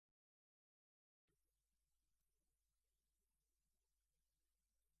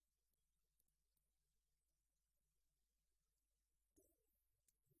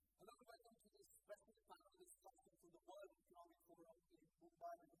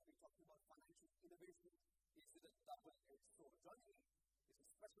So joining me is a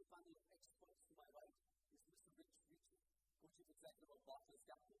special panel of experts. To my right is Mr. Ricci, Co-Chief Executive of Barclays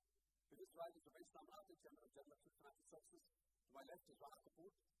Capital. To his right is Ramesh, Chairman of Janalakshmi Financial Services. To my left is Rana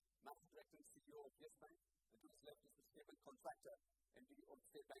Kapoor, Managing Director and CEO of Yes Bank. And to his left is Mr. Hemant, Contractor, MD of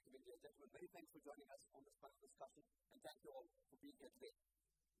State Bank of India. Gentlemen, many thanks for joining us on this panel discussion, and thank you all for being here today.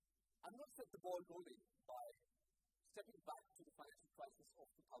 I'm going to set the ball rolling by stepping back to the financial crisis of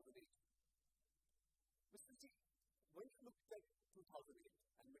 2008. Mr. Ricci, when you look at 2008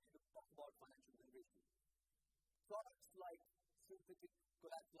 and when you talk about financial innovation, products like synthetic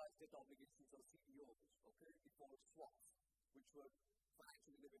collateralized debt obligations or CDOs, okay, default swaps, which were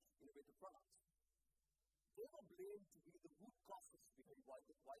financial innovative products, they were blamed to be the root causes behind why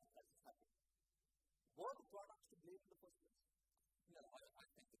the crisis happened. Were the products to blame in the first place? No, I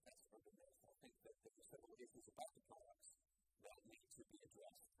think that that's broken there. I think that there are several issues about the products that need to be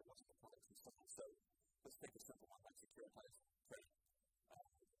addressed for most of the products themselves. So let's take a simple one like securitized credit.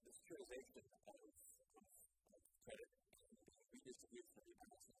 The securitization of credit and redistribution of the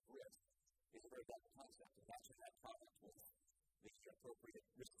balance of risk is a very bad concept. And actually that product was the appropriate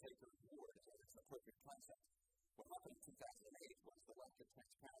risk-taker reward as an appropriate concept. What happened in 2008 was the lack of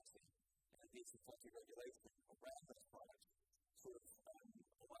transparency and the faulty regulation around those products sort of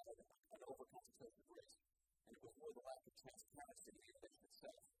allowed an over-concentration of risk. And it was more the lack of transparency in the innovation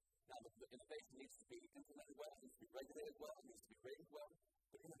itself. Now, the innovation needs to be implemented well, it needs to be regulated well, it needs to be rated well,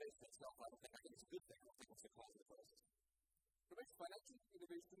 but innovation itself, I think it's a good thing. I don't think it's the cause of the crisis. Ramesh, financial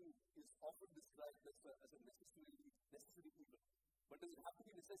innovation is often described as a necessary evil. But does it have to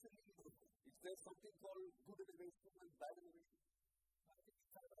be necessarily evil? Is there something called good innovation and bad innovation? I think it's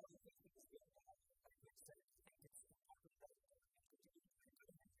kind of all the things that is good. I think it's important that it continue to be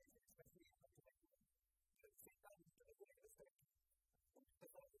good innovation, especially in the at the same time, to regulate the sector. The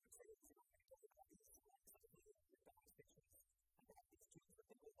fact that you say it's not going to talk about these with the restrictions and that these tools that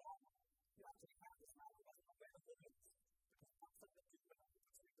they go wrong, you actually have this now as an aware of the limits. Because once that you have to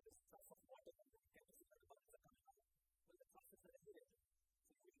consider this stuff of water and you get to see where the bubbles are coming out, well, the process is here.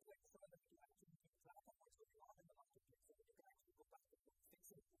 So you need to make sure that you actually keep track of what's going on in the marketplace so that you can actually go back and fix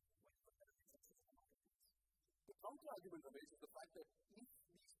it whenever there is excess in the marketplace. The counter-argument, Ramesh, is the fact that if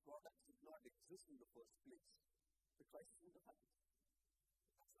these products did not exist in the first place, the crisis wouldn't have happened.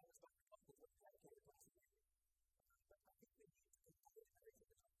 That's not the problem with the allocated crisis. But I think we need to consider innovation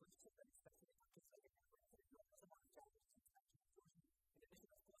as a position that especially in countries like India, where there is enormous amount of challenges in financial inclusion, in addition,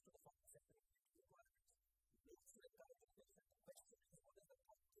 of course, to the foreign sector requirements, needs to encourage innovation. The question is, what is the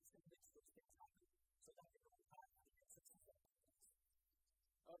context in which those things happen so that we don't have the excess effect of this?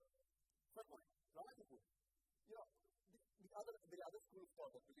 Fair point. Ramanathan, the other school of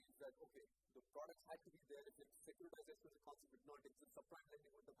thought that believes that, okay, the products had to be there if securitization as a concept did not exist, subprime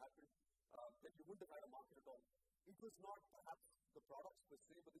lending wouldn't have happened, then you wouldn't have had a market at all. It was not perhaps the products per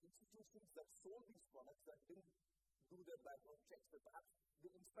se, but the institutions that sold these products that didn't do their background checks, that perhaps the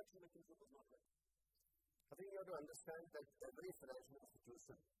inspection mechanism was not right. I think you have to understand that every financial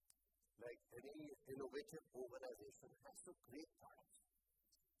institution, like any innovative organization, has to create products.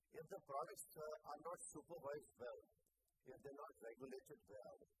 If the products are not supervised well, if they're not regulated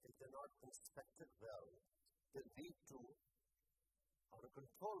well, if they're not inspected well, they lead to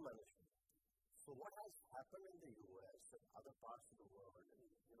out-of-control management. So what has happened in the US and other parts of the world, and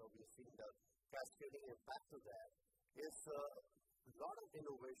we've seen the cascading impact of that, is a lot of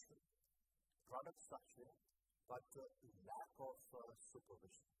innovation, product structuring, but lack of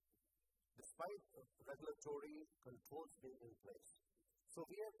supervision, despite regulatory controls being in place. So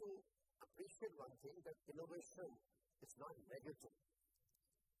we have to appreciate one thing, that innovation is not negative.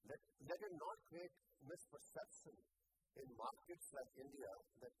 Let it not create misperception in markets like India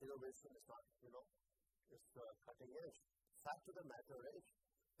that innovation is not, is cutting edge. Fact of the matter is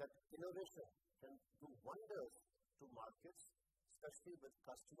that innovation can do wonders to markets, especially with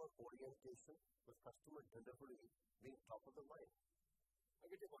customer orientation, with customer delivery being top of the mind. I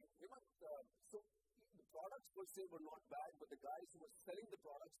get your point. So the products per se were not bad, but the guys who were selling the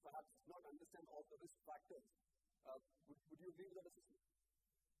products perhaps did not understand all the risk factors. Would you agree with that assessment?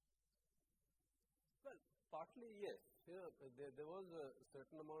 Well, partly yes. There was a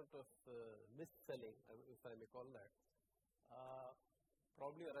certain amount of mis-selling, if I may call that,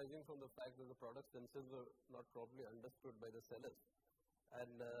 probably arising from the fact that the products themselves were not properly understood by the sellers.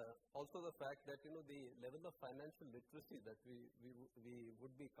 And also the fact that, the level of financial literacy that we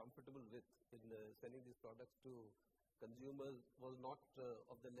would be comfortable with in selling these products to consumers was not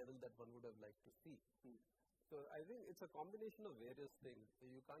of the level that one would have liked to see. So I think it's a combination of various things.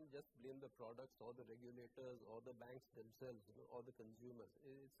 You can't just blame the products or the regulators or the banks themselves, or the consumers.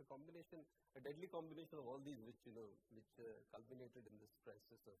 It's a combination, a deadly combination of all these which culminated in this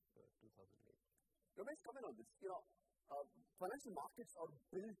crisis of 2008. Ramesh, comment on this. Financial markets are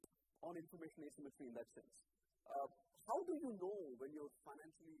built on information asymmetry in that sense. How do you know when you're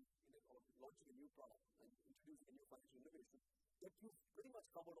financially or launching a new product and introducing a new financial innovation that you've pretty much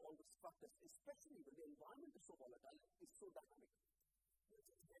covered all the factors, especially when the environment is so volatile, is so dynamic?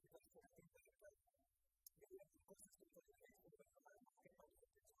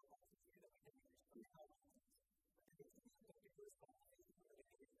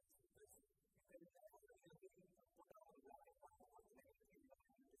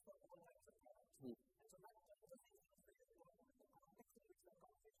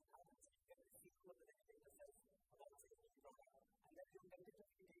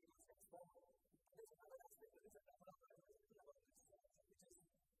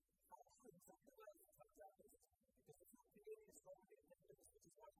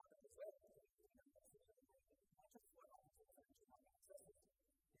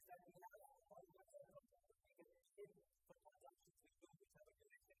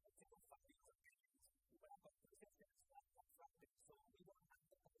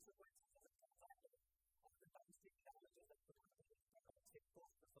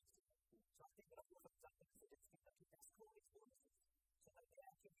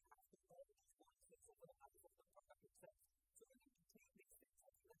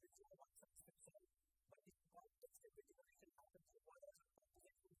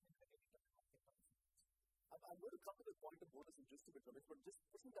 I'm going to come to the point of bonus in just a bit, Ramesh, but just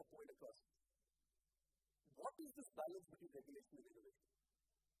pushing that point across. What is this balance between regulation and innovation?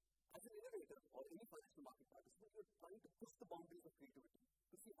 As an innovator or any financial market participant, you're trying to push the boundaries of creativity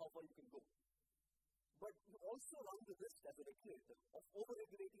to see how far you can go. But you also run the risk as a regulator of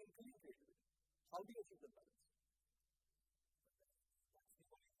over-regulating and killing creativity. How do you achieve that balance?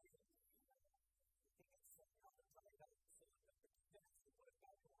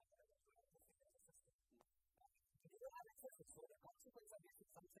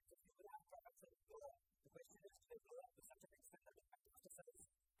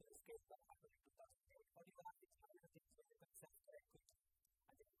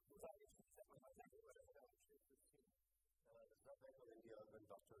 When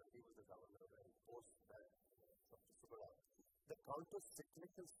Dr. Ricci was the governor and post that Dr. Subramaniam, the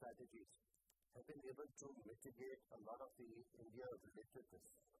counter-cyclical strategies have been able to mitigate a lot of the India-related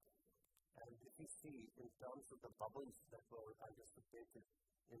risks. And if you see in terms of the bubbles that were anticipated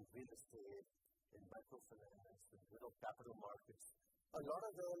in real estate, in microfinance, in capital markets, a lot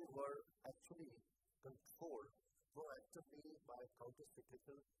of them were actually controlled proactively by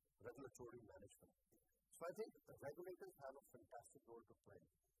counter-cyclical regulatory management. So I think the regulators have a fantastic role to play.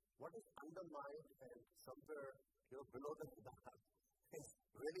 What is undermined and somewhere below the radar is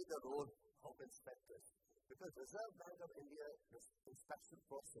really the role of inspectors. Because Reserve Bank of India, this inspection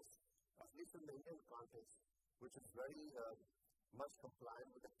process, at least in the Indian context, which is very much compliant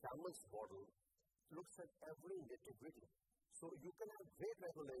with the CAMELS model, looks at every nitty-gritty. So you can have great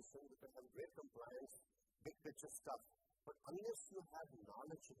regulation, you can have great compliance, big picture stuff, but unless you have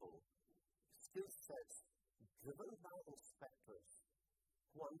knowledgeable skill sets driven by inspectors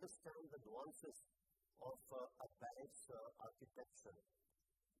who understand the nuances of a bank's architecture,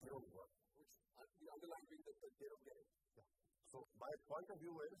 they don't work. The underlying being that they don't get it. Yeah. So my point of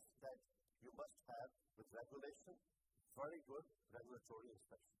view is that you must have, with regulation, very good regulatory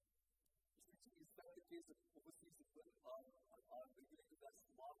inspection. Is that the case of overseas as well? Are regulators as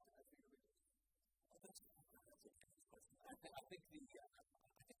smart as innovators? That's a good question. I think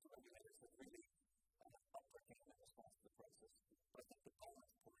the regulators have really uptaken in response to the crisis. But I think the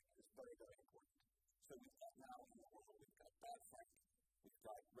balance point is very, very important. So we've got now in the world, we've got Dodd-Frank, we've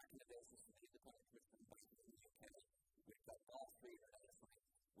got recommendations from the Independent Commission of Investment in the UK, we've got Basel III internationally,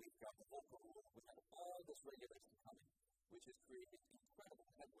 we've got the local rule, we have all this regulation coming, which is creating incredible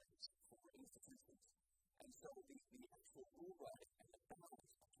headwinds for institutions. And so the actual rule writing and the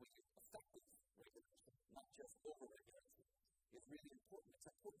balance between effective regulation, not just over-regulation, is really important. It's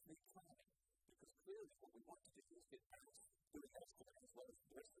important for the economy, because clearly what we want to do is get banks doing export as well as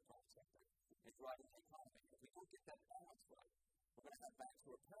the rest of the private sector and driving the economy. If we don't get that balance right, we're going to have banks who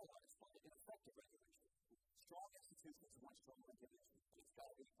are paralyzed by ineffective regulation. Strong institutions want strong regulation, but it's got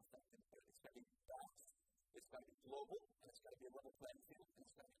to be effective. It's got to be balanced. It's got to be global, and it's got to be a level playing field, and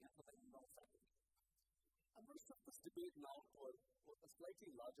it's got to be implemented more effectively. I'm going to shift this debate now to a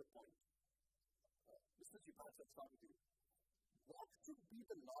slightly larger point. Mr. Jipats, let's start with you. What should be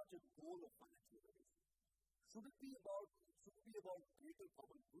the larger goal of financial innovation? Should it be about greater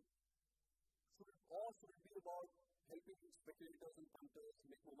common good? Should it be about helping speculators and punters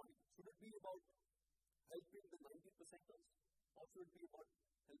make more money? Should it be about helping the 90%ers? Or should it be about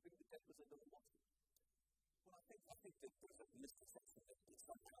helping the 10% of the Wall Street? Well, I think that there's a misconception that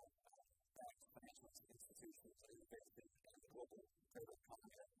somehow banks, financial institutions, and the global credit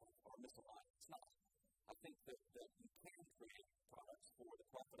economy are misaligned. It's not. I think that you can create products for the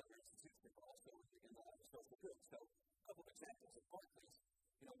profit of your institution, but also in the line of social good. So, a couple of examples. At Barclays,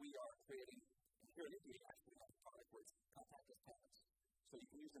 we are creating, here in India, actually, we have a product where it's contactless payments. So you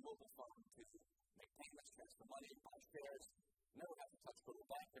can use the mobile phone to make payments, transfer money, buy shares, never have to touch go to a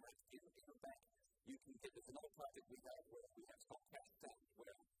bank, never have to give a bank. You can get this another project we have where we have called cash send,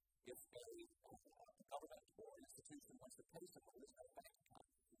 where if a government or an institution wants to pay someone who's got a bank account,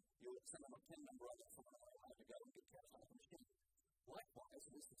 you would send them a PIN number on their phone or how to go and get cash out of the machine. Likewise,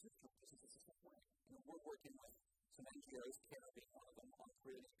 an institutional business is the same way. We're working with some NGOs, CARE being one of them, on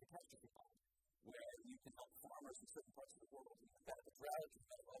creating a catastrophe fund, where you can help farmers in certain parts of the world. You've got a drought, you've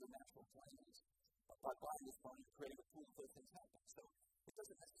got other natural calamities. But by buying this fund, you're creating a pool of those things happen. So it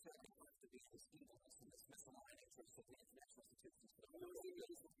doesn't necessarily have to be this evilness and this misaligned interest of the international institutions. But I'm really going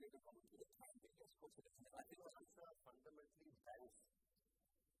to be able to come into the time that yes, of course it is. And I think those are fundamentally banks.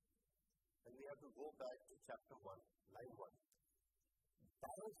 And we have to go back to chapter 1, line 1.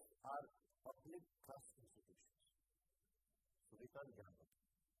 Banks are public trust institutions. So we can't gamble.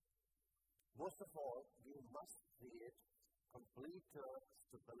 Most of all, we must create complete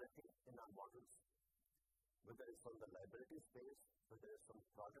stability in our models, whether it's on the liability space, whether it's on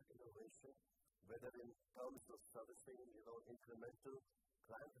product innovation, whether in terms of servicing, incremental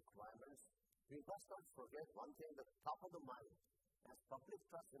client requirements. We must not forget one thing, the top of the mind. As public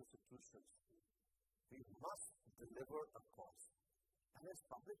trust institutions, we must deliver a cost. And as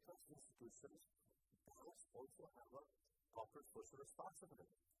public trust institutions, banks also have a corporate social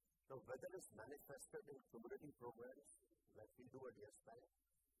responsibility. So whether it's manifested in community programs like we do at Yes Bank,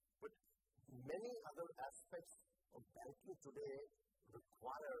 but many other aspects of banking today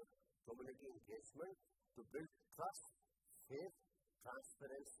require community engagement to build trust, faith,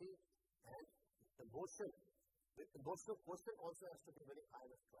 transparency, and emotion. The emotional quotient also has to be very high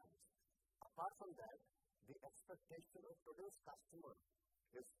with clients. Apart from that, the expectation of today's customer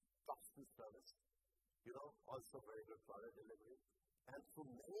is trustful service, also very good product delivery, and through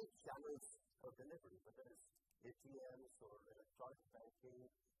many channels of delivery, whether it's ATMs or electronic banking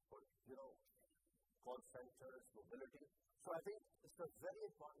or, call centers, mobility. So I think it's a very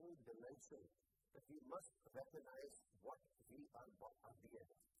important dimension that we must recognize what we are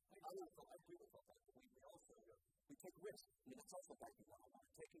DNA. I agree with all that, but we take risks. That's also banking 101.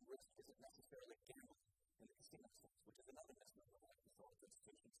 Taking risks isn't necessarily gambling in the casino sense, which is another misnomer that I saw with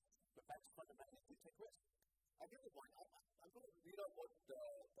institutions. But banks fundamentally do take risks. I get the point. I'm going to read out what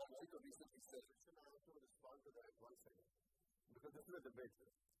Paul recently said. I have to respond to that one second, because this is a debate.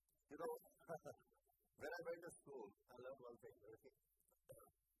 When I went to school, I learned one thing,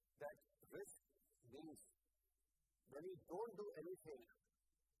 that risk means when you don't do anything,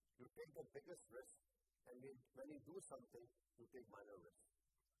 you take the biggest risk, and when you do something, you take minor risk.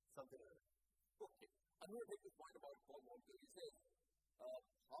 Something like that. Okay. I'm going to make this point about Paul Walker. He says,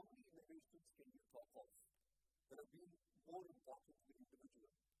 how many innovations can you talk of that have been more important to the individual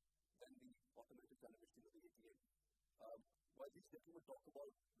than the automated television or the ATM? While these gentlemen talk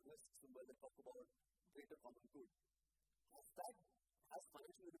about risks and while they talk about greater common good, has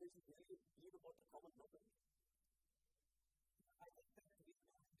financial innovation really been about the common good? I think that we don't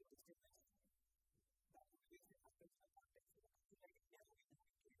need to distinguish that innovation happens in context. Yes, we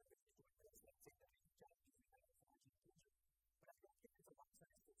do innovation to address, let's say, the main challenges we have in financial inclusion. But I don't think it's a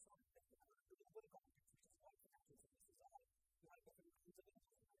one-size-fits-all. Like you have a global context, which is all financial services are. You have different kinds of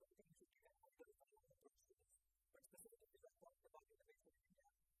innovation. I don't think you should take a one-size-fits-all approach to this. But specifically, when talking about innovation in India,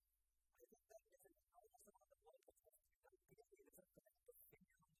 I think that if an enormous amount of work has been done, clearly it is a collective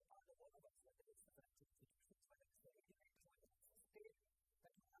failure on the part of all of us, whether it's the financial institutions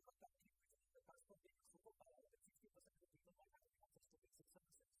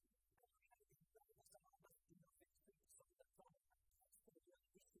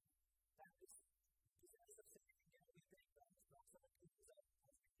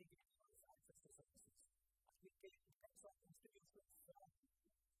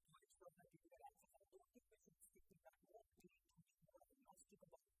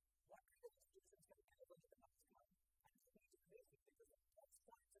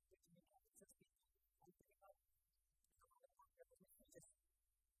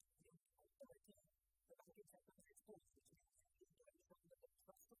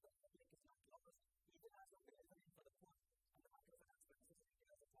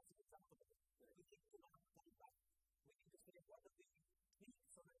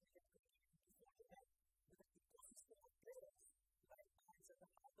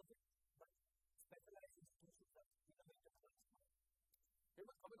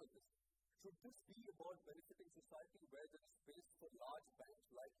should this be about benefiting society where there is space for large banks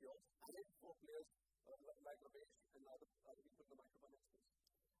like yours and for players like Ramesh and other people in the microfinance space?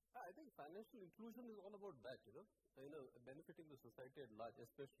 I think financial inclusion is all about that, benefiting the society at large,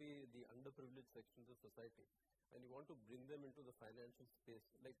 especially the underprivileged sections of society. And you want to bring them into the financial space.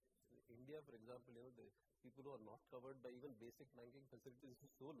 Like India, for example, the people who are not covered by even basic banking facilities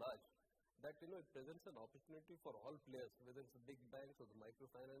is so large that, it presents an opportunity for all players, whether it's the big banks or the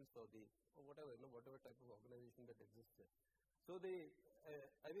microfinance or whatever type of organization that exists there. So the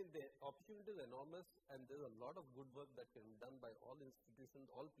opportunity is enormous, and there's a lot of good work that can be done by all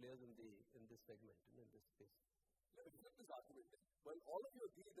institutions, all players in this segment, in this space. Let me flip this argument. Well, all of you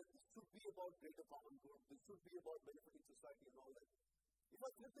agree that this should be about greater common good, this should be about benefiting society and all that. If I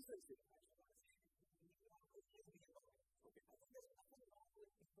flip this and say,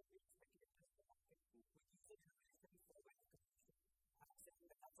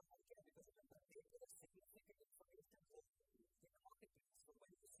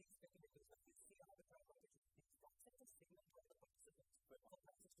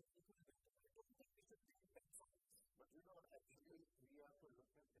 actually, we have to look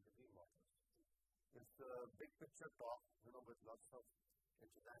at delivery models. It's a big picture talk, with lots of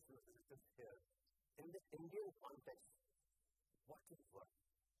international visitors here. In the Indian context, what is what?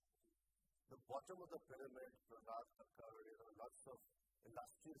 The bottom of the pyramid, products occur, lots of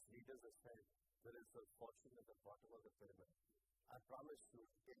industrious leaders have said there is a fortune at the bottom of the pyramid. I promise you,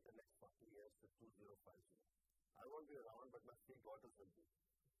 take the next 40 years to 2050. I won't be around, but my 3 daughters will be.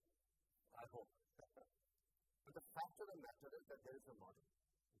 I hope. But the fact of the matter is that there is a model.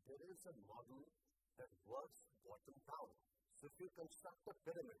 There is a model that works bottom down. So if you construct a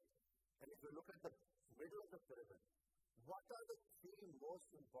pyramid, and if you look at the middle of the pyramid, what are the 3 most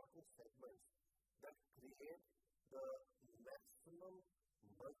important segments that create the maximum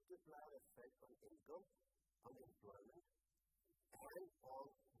multiplier effect on income, on employment, and on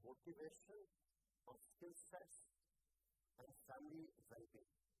motivation, on skill sets, and family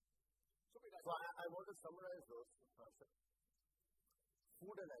well-being? So I want to summarize those.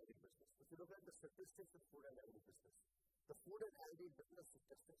 Food and agri business. If you look at the statistics of food and agri business, the food and agri business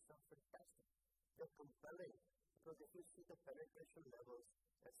statistics are fantastic. They're compelling because if you see the penetration levels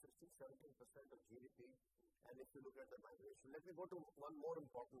at 16-17% of GDP, and if you look at the migration, let me go to one more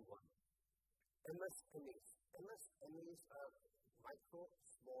important one. MSMEs. MSMEs are micro,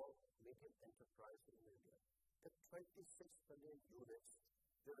 small, medium enterprise in India. There are 26 million units.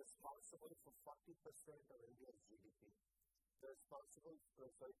 They're responsible for 40% of India's GDP. They're responsible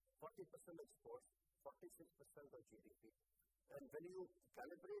for 40% exports, 46% of GDP. And when you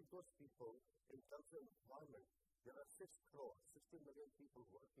calibrate those people in terms of employment, there are 6 crore, 60 million people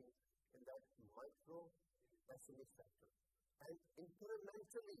working in that micro SME sector. And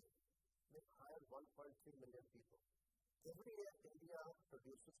incrementally, they hire 1.3 million people. Every year, India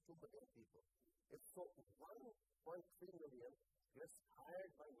produces 2 million people. If so, 1.3 million gets hired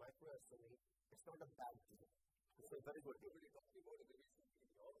by micro SME, it's not a bad deal. It's a very good deal. When you're talking about innovation in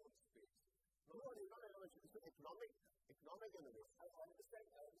your own space, no, it's not innovation. It's an economic innovation. I understand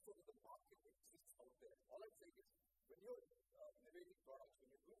that the market exists out there. All I'm saying is, when you're innovating products, when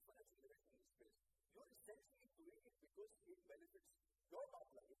you're doing financial innovation in this space, you're essentially doing it because it benefits your top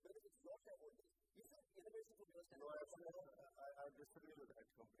line, it benefits your shareholders. Is it innovation from your standpoint? No, I disagree with that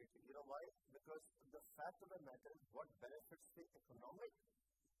completely. You know why? Because the fact of the matter is what benefits the economic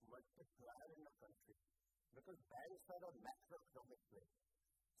multiplier in a country. Because banks are a macroeconomic play.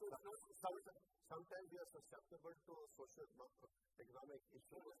 So sometimes we are susceptible to social economic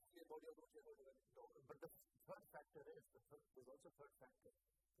issues. But the third factor is, there's also a third factor.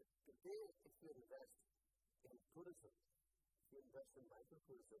 Today, if you invest in tourism, if you invest in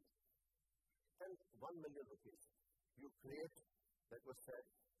microtourism, then 1 million rupees, you create, that was said,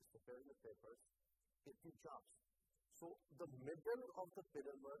 it's appearing in the papers, 80 jobs. So the middle of the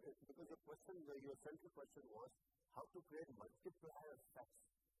pyramid, because your central question was how to create multiplier effects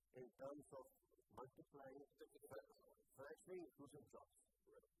in terms of multiplying financially inclusive jobs.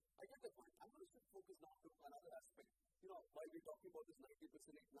 I get the point. I'm going to focus now on another aspect. While we're talking about this 90%,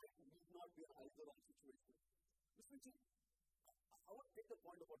 it need not be an either-or situation. Mr. Ricci, I want to take the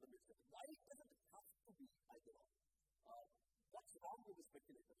point about the mixture. Why doesn't it have to be either-or? What's wrong with the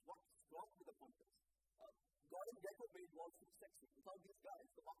speculators? What's wrong with the punters? Gordon Gekko made Wall Street sexy. Without these guys,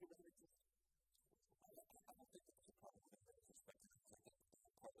 the market doesn't exist. I don't think that's a problem with the speculators. I think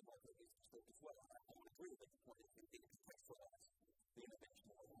part of the market is still as well. I would agree with the point that it contextualize the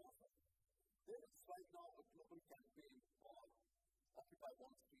innovation of the market. There is right now a global campaign on Occupy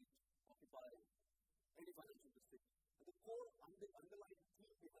Wall Street, Occupy any financial district. And the core underlying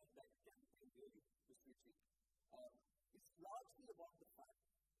theme behind that campaign Mr. Ricci, is largely about the fact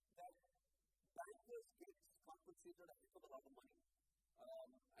that bankers get compensated a heck of a lot of money.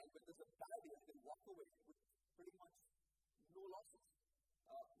 And when there's a bad year, they walk away with pretty much no losses.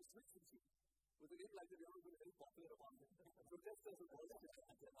 Mr. Ricci, with a name like that, you're not going to be very popular among them. So just as a positive,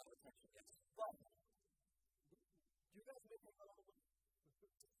 but do you guys make a lot of money?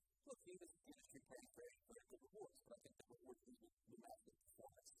 Look, the industry pays very good rewards, but I think the rewards is the massive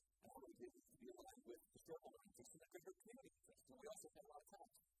performance. And all we did is to be aligned with the shareholder interest and the greater community interest. And we also pay a lot of tax.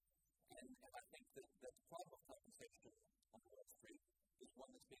 And I think that the problem of compensation on Wall Street is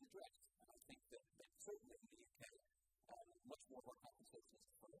one that's being addressed. And I think that certainly in the UK, much more of our compensation is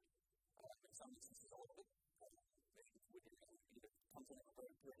deferred. In some instances, all of it. It comes in over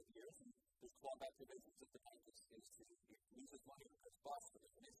a period of years, and there's clawback provisions if the bank loses money or goes bust or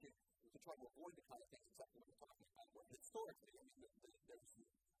there's an issue to try to avoid the kind of things exactly what you're talking about. Where historically, I mean, there's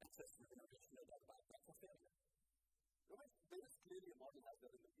excess remuneration, no doubt about that, for failure. Ramesh, there is clearly a model out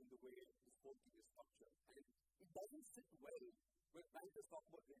there in the way this whole thing is structured, and it doesn't sit well when bankers talk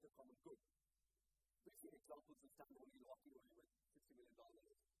about greater common good. We've seen examples of Stanley walking away with $60 million,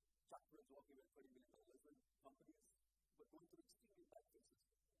 Chuck Prince walking away with $20 million when companies were going through extremely bad cases.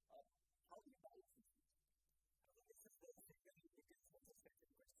 How do you balance these things? I think this is the biggest second question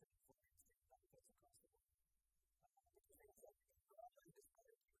for mainstream bankers across the world. Because things like disparity between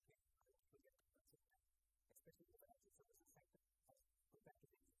people get compensated, especially in the financial services sector, as compared to things that the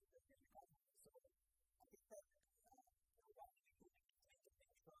economy. So I think that what we do is to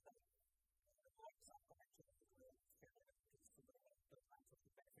make sure that the boards are connected to the shareholder interest to the lines of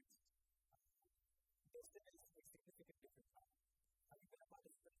the benefits. This is a significant difference. Having been a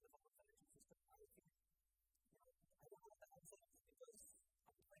participant in the former financial system, I think, I don't know what the answer is because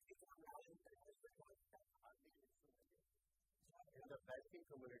I think it's unreal that I was going to have hardly an instrument here. In the banking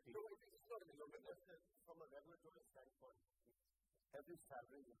community, from a regulatory standpoint, every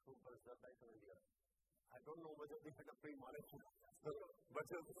salary improved by the Bank of India. I don't know whether they had a pre-monetary, but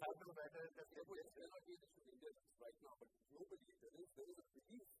the fact of the matter is that there may not be an issue in India right now, but globally there is a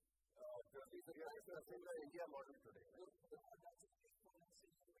belief. There is a India model today.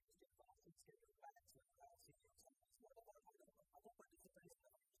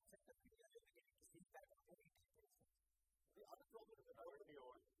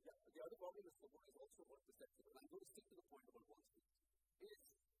 The other problem is also about perception. And I'm going to stick to the point about Wall Street.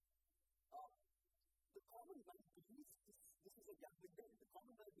 The common man believes this is a gambling game. The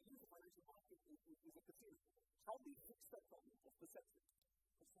common man believes the financial market is a casino. How do you fix that problem of perception?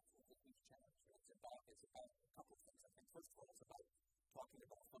 Perception is a huge challenge. It's about a couple of things. I think first of all, it's about talking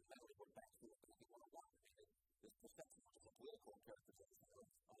about fundamentally what banks do and banking 101. This perception, which is a political characterization of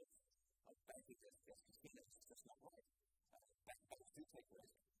banking as casinos, is just not right. Banks do take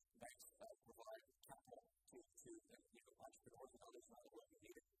risk. Banks provide capital to entrepreneurs and others around the world who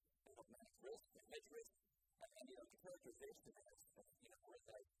need it. They help manage risk, they hedge risk, and the characterization of that, where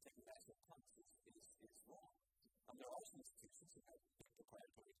they take massive punts is wrong. There are also institutions who have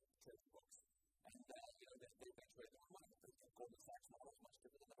proprietary treasury books, and they trade their money. The Goldman Sachs model is much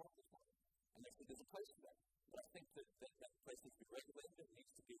different than the Barclays model, and there's a place for that. But I think that place needs to be regulated. It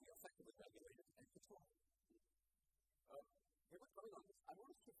needs to be effectively regulated and controlled. Coming on this, I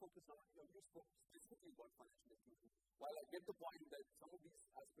want us to focus on, you spoke specifically about financial inclusion. While I get the point that some of these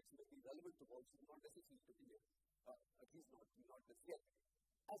aspects may be relevant to Wall Street, not necessarily to India, at least not this yet.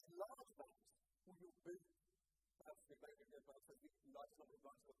 As large banks who you build, perhaps the Bank of India, perhaps the largest number of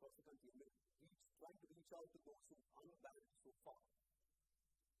branches across the country, and trying to reach out to those who aren't banked so far.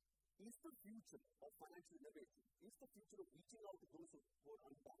 Is the future of financial innovation, is the future of reaching out to those who are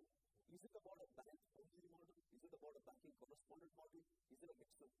unbanked, is it about a bank-only model? Is it about a banking correspondent model? Is it a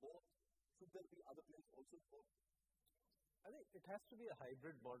mix of both? Should there be other players also involved? I think it has to be a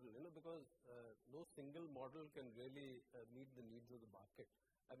hybrid model, because no single model can really meet the needs of the market.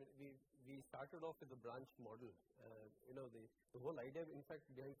 I mean, we started off with the branch model. The whole idea, in fact,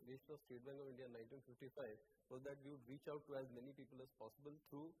 behind creation of State Bank of India in 1955 was that we would reach out to as many people as possible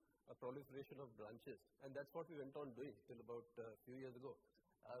through a proliferation of branches. And that's what we went on doing till about a few years ago.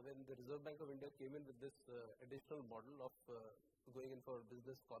 When the Reserve Bank of India came in with this additional model of going in for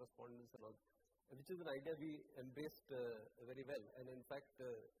business correspondence and all, which is an idea we embraced very well. And in fact,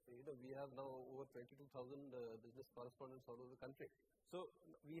 we have now over 22,000 business correspondents all over the country. So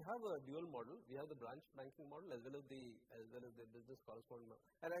we have a dual model. We have the branch banking model as well as the business correspondent model.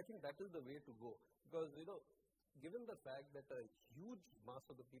 And I think that is the way to go. Because, given the fact that a huge mass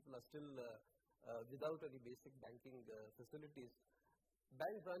of the people are still without any basic banking facilities,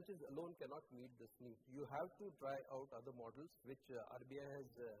 bank branches alone cannot meet this need. You have to try out other models, which RBI has,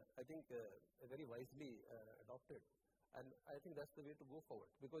 I think, very wisely adopted. And I think that's the way to go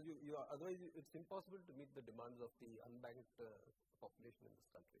forward, because otherwise it's impossible to meet the demands of the unbanked population in this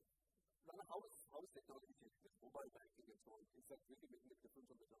country. Rana, how is technology changing with mobile banking and so on? Is that really making a difference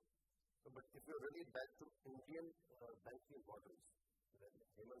on the ground? But if you relate back to Indian banking models, then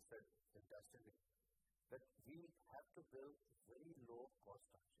Hemant said fantastically that we have to build very low cost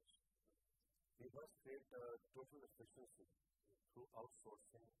structures. We must create total efficiency through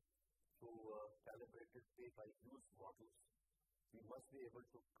outsourcing, through calibrated pay-by-use models. We must be able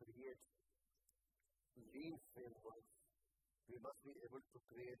to create lean frameworks. We must be able to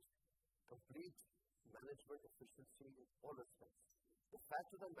create complete management efficiency in all aspects. The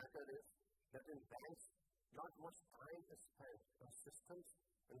fact of the matter is that in banks, not much time is spent on systems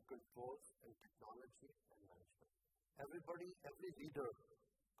and controls and technology and management. Every leader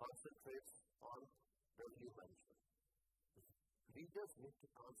concentrates on revenue management. Leaders need to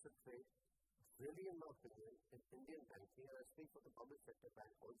concentrate, really in my opinion, in Indian banking, and I speak for the public sector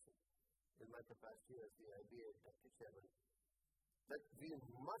bank also, in my capacity as the IBA Deputy Chairman, that we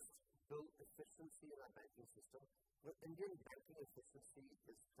must build efficiency in our banking system, but Indian banking efficiency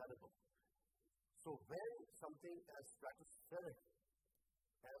is terrible. So when something as stratospheric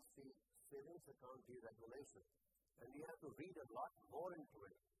as the savings account deregulation, and we have to read a lot more into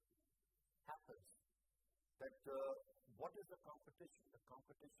it, happens, that what is the competition? The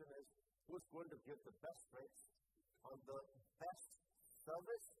competition is who's going to give the best rates on the best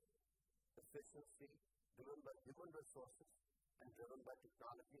service efficiency driven by human resources and driven by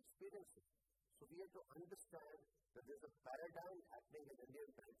technology experiences. So we have to understand that there's a paradigm happening in Indian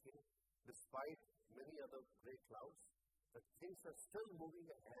banking, despite many other great clouds, that things are still moving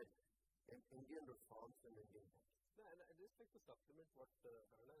ahead in Indian reforms and Indian banking. No, and I'd just like to supplement what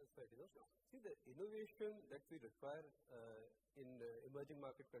Rana has said. See, the innovation that we require in emerging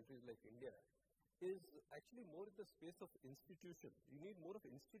market countries like India is actually more in the space of institution. You need more of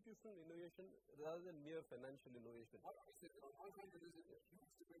institutional innovation rather than mere financial innovation. What I said, on one hand, there is a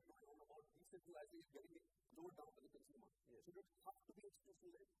huge debate going on about decentralizing and getting it lower down to the consumer. Yes. Should it have to be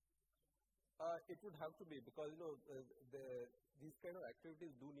institutional-led? It would have to be, because these kind of activities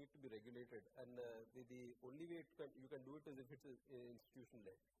do need to be regulated, and the only way you can do it is if it's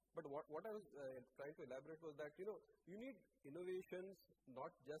institution-led. But what I was trying to elaborate was that you need innovations not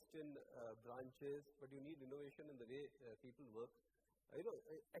just in branches, but you need innovation in the way people work.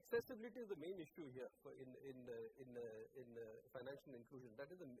 Accessibility is the main issue here in financial inclusion. That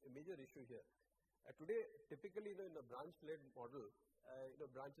is a major issue here. Today, typically, in a branch-led model,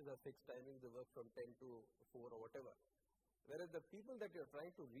 branches have fixed timings, they work from 10 to 4 or whatever. Whereas the people that you're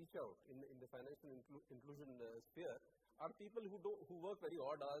trying to reach out in the financial inclusion sphere are people who work very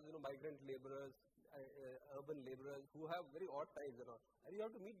odd hours, migrant laborers, urban laborers, who have very odd times and all. And you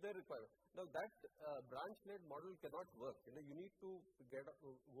have to meet their requirements. Now that branch-led model cannot work. You need to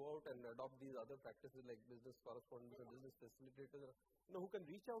go out and adopt these other practices like business correspondents and business facilitators, who can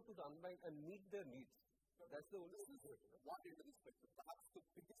reach out to the unbanked and meet their needs. That's the only thing. One end of the spectrum, perhaps the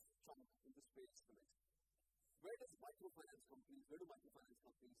biggest chunk in the space connects. Where do microfinance companies fit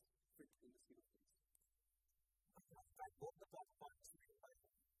in the scheme of things? I hope the top points made by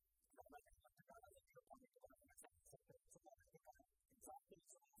Ramesh and Janalakshmi and your point about the financial sector. So I think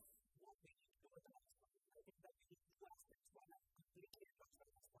examples of what we need to do at the last point. I think that we need two aspects. One, I completely endorse the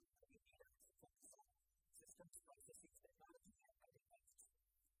last point, that we need to focus on systems, processes, technology, and guidance.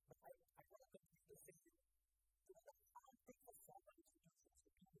 But I want to continue to say that I think the formal institutions,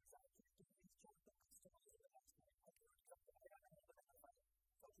 the people who are actually to reach out to customers in the last point. I cannot come to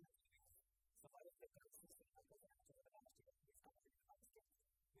fortunately, survived the crisis in microfinance over the last year. We've come to the United States.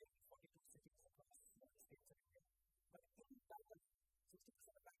 We have 42 cities across the United States and India. But in parallel,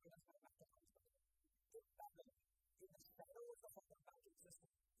 60% of Bangladesh have microfinance companies. In parallel, in the shadows of our banking system,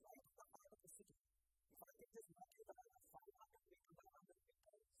 right in the heart of the city, if I take this market that I have 500 people by 100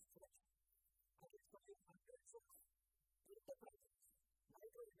 people selection, I can show you hundreds of enterprises,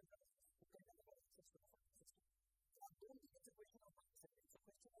 micro enterprises, who can have access to the banking system. So I don't think it's a question of mindset, it's a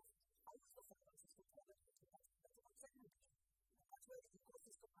question of how is the financial system quality? That's about segmentation. That's where the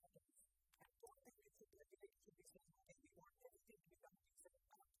ecosystem matters. I don't think it should regulate, it should be saying, okay, we want everything to be done in certain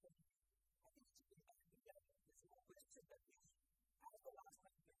parts of the country. I think it should be done in India. There's no question that we, as the last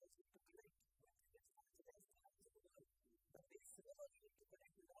time players, need to connect with the subsidized countries of the world. But they similarly need to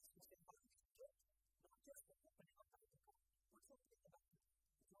connect with us to say, how do we get not just the opening of bank account, but something about it.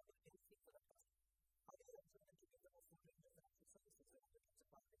 It's not doing anything for that customer. How do you ensure that you get the most range of financial services that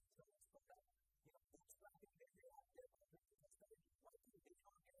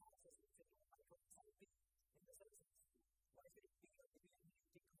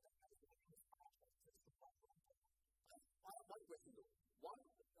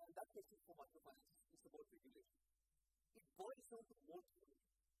question for microfinance is about regulation. It boils down to more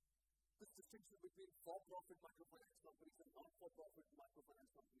this distinction between for-profit microfinance companies and not-for-profit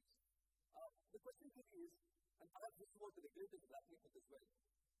microfinance companies. The question really is, and perhaps this is what the regulators are grappling with as well,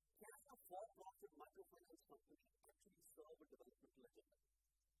 can a for-profit microfinance company actually serve a developmental agenda?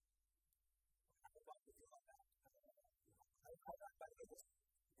 I have a view on that. By the way,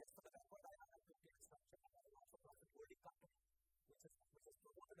 just for the record, I have to take structure of a not-for-profit holding company, which is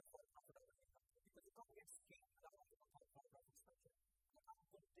promoted a for-profit holding company, because you can't get scale without a for-profit structure. I can't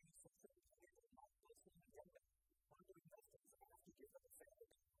put things social media on my personal agenda onto investors. I have to give them a fair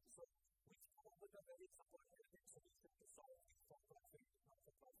return. So we've come up with a very supportive solution to solve these for-profit,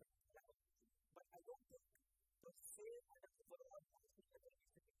 not-for-profit level. But I don't think the same at an overall national level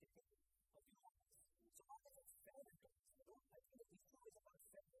needs to be taken a view on this. So how does it fair returns? I think the issue is about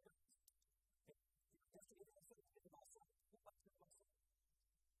fair returns. Just to give you an answer, who buys the muscle?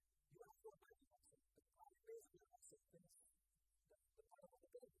 You are not buying the muscle. The client base of the muscle is the part of the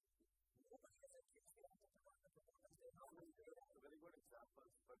building. Nobody is accused the entrepreneur, the promoters, they are not very good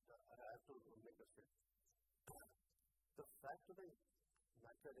examples, but I have to make a statement. The fact of the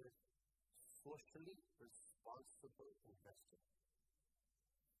matter is socially responsible investing.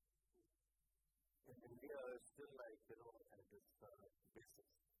 In India, is still like, at this basis.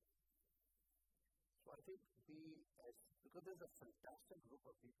 So I think because there's a fantastic group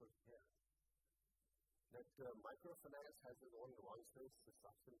of people here, that microfinance has its own nuances, its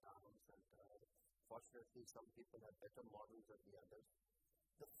ups and downs, and fortunately some people have better models than the others.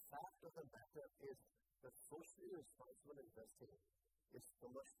 The fact of the matter is that socially responsible investing is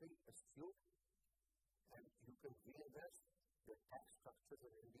commercially astute, and you can reinvest the tax structures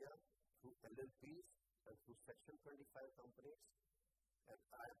in India through LLPs and through Section 25 companies. And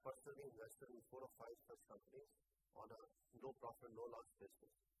I personally invested in 4 or 5 such companies on a no profit, no loss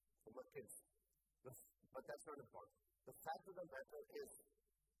basis for my kids. But that's not important. The fact of the matter is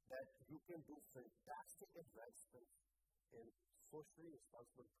that you can do fantastic investments in socially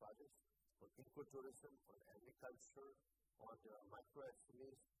responsible projects, on ecotourism, on agriculture, on micro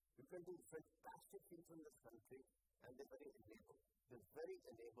SMEs. You can do fantastic things in this country, and they're very enabled. They're very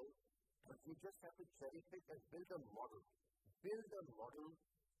enabled, but you just have to cherry pick and build a model. Build a model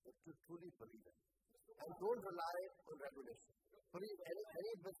that you truly believe in. And don't rely on regulation. Believe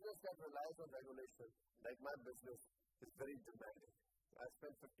any business that relies on regulation, like my business, is very demanding. I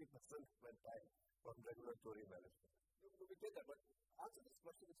spend 50% of my time on regulatory management. We get that, but answer this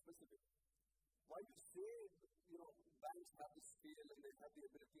question in specific. Why you say, banks have the scale and they have the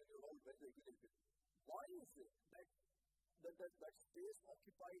ability and you're all well regulated, why is it that space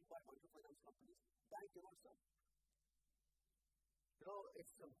occupied by microfinance companies, bank cannot serve?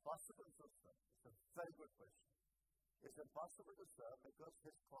 It's impossible to serve. It's a very good question. It's impossible to serve because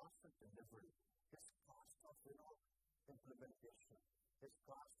his cost of delivery, his cost of, implementation, his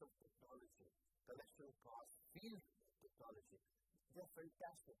cost of technology, collection cost, field technology, they're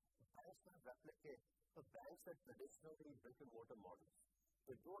fantastic. Banks can replicate the banks that traditionally brick-and-mortar models.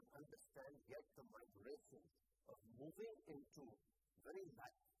 They don't understand yet the migration of moving into very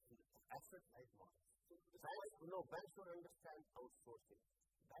asset-light models. Banks don't understand outsourcing.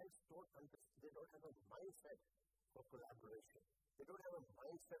 Banks they don't have a mindset for collaboration. They don't have a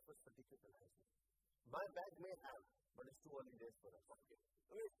mindset for strategic analysis. My bank may have, but it's too early days for us. Okay.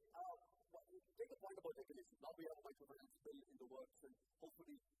 Take a point about regulation. Now we have a microfinance bill in the works, and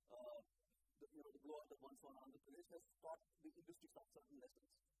hopefully the blowout that once on Andhra Pradesh has taught the industry certain lessons.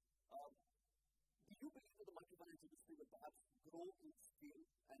 Do you believe that the microfinance industry will perhaps grow in scale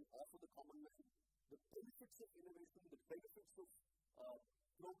and offer the common man the benefits of innovation, the benefits of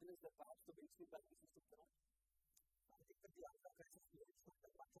progress that perhaps the mainstream banking system cannot? I think that the other crisis is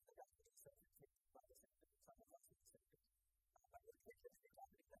that much of the capital sector is by the sector, some of us in the sector. But the crisis is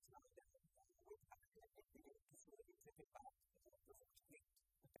happening that's now there. With happening, I think we need to slowly trickle back to some extent.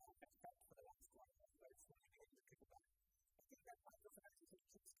 The time has come for the last one, but it's slowly beginning to trickle back. I think that microfinance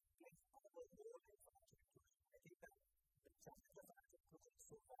institutions play a powerful role in financial inclusion. I think that the challenge of financial inclusion is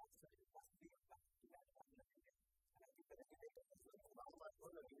so vast that it must be a back to that one level. And I think the regulator is going to allow us to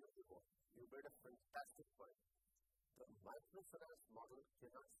You made a fantastic point. The microfinance model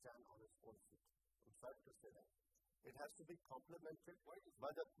cannot stand on its own feet. I'm sorry to say that. It has to be complemented by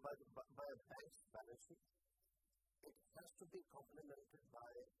a bank's balance sheet. It has to be complemented by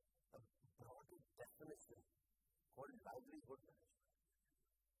a broader definition called livelihood management.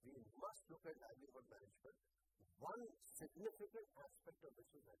 We must look at livelihood management. One significant aspect of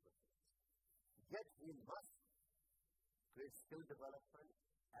which is microfinance. Yet we must create skill development,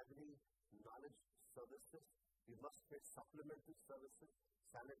 agri knowledge services. We must create supplementary services,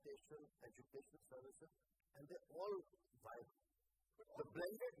 sanitation, education services, and they're all viable. The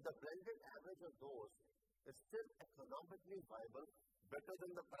blended average of those is still economically viable, better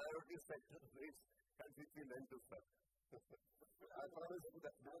than the priority sector which we lend to serve. I promise you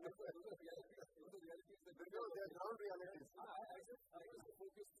that. Those are realities. They're ground realities. I just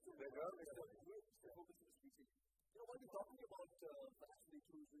focus to the ground realities. Focus to the street. When you're talking about financial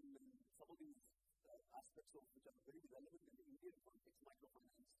inclusion and some of these aspects of which are very relevant in the Indian context,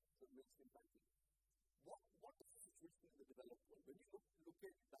 microfinance, the mainstream banking, what is the situation in the developed world? When you look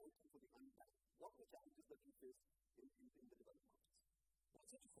at banking for the unbanked, what are the challenges that you face in the developed markets? Well,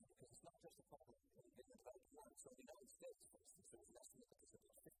 it's interesting because it's not just a problem in the developed world. So in the United States, for instance, there was an estimate that there's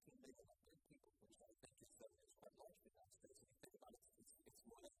about 15 million unbanked people, which I think is quite large in the United States. If you think about it, it's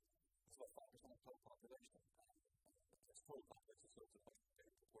more than it's about 5% of the total population. It's total population, so it's a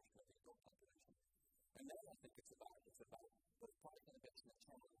very proportion of the adult population. And then I think it's about both product innovation and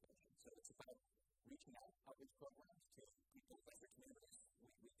channel innovation. So it's about reaching out, outreach programs to people in their communities.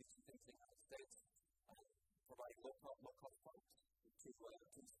 We do some things in the United States, providing low-cost products to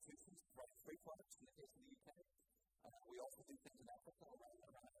institutions, providing free products in the case of the UK. We also do things in Africa around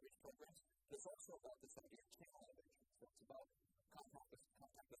outreach programs. There's also about this idea of channel innovation. So it's about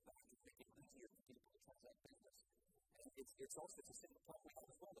contactless banking, making it easier for people to transact business. And it's also the same problem we have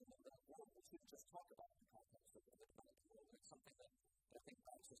as well in the developed world. We shouldn't just talk about it in the context of the developed world. It's something that I think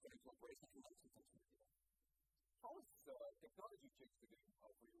banks are starting to embrace and do some things with it. How has technology changed the game for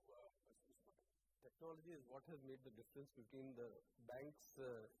you, Mr. Subramaniam? Technology is what has made the difference between the bank's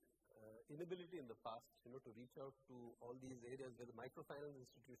inability in the past, to reach out to all these areas where the microfinance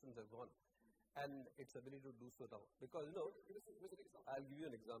institutions have gone, and its ability to do so now. Because, I'll give you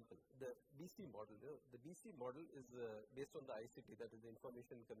an example. The BC model, the BC model is based on the ICT, that is the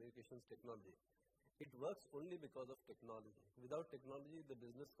Information Communications Technology. It works only because of technology. Without technology, the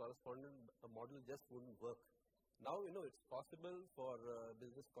business correspondent model just wouldn't work. Now, it's possible for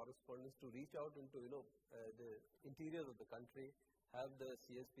business correspondents to reach out into, the interiors of the country, have the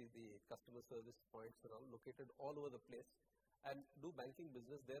CSP, the customer service points located all over the place, and do banking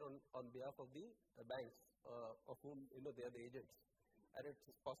business there on behalf of the banks, of whom, they are the agents. And it's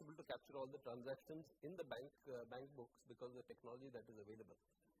possible to capture all the transactions in the bank books because of the technology that is available.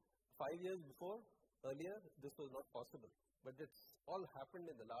 5 years earlier, this was not possible. But it's all happened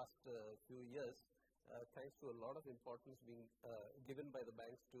in the last few years, thanks to a lot of importance being given by the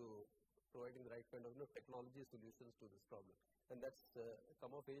banks to providing the right kind of technology solutions to this problem. And that's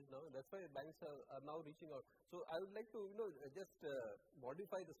come of age now, and that's why banks are now reaching out. So I would like to just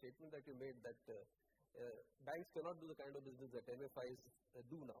modify the statement that you made that banks cannot do the kind of business that MFIs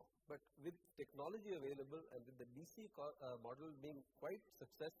do now. But with technology available and with the DC model being quite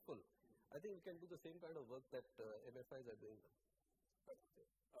successful, I think we can do the same kind of work that MFIs are doing now.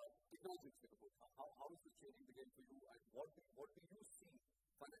 Technology is difficult. How is this changing the game for you, and what do you see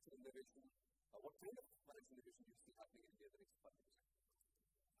financial innovation? What kind of financial innovation do you see happening in India in the next 5 years?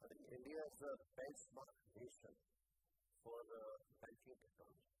 I think India is a benchmark nation for banking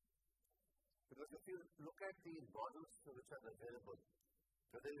technology. Because if you look at the models which are available,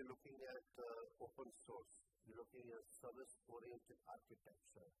 whether you're looking at open source, you're looking at service-oriented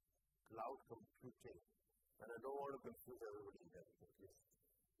architecture, cloud computing, and I don't want to confuse everybody here.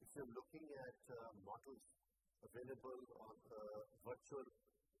 If you're looking at models available on virtual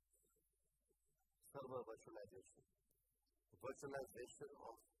server virtualization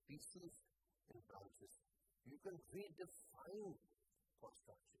of PCs in branches, you can redefine cost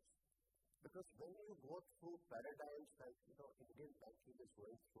structures. Because when you go through paradigms like Indian banking is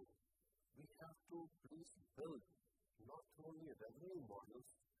going through, we have to please build not only revenue models,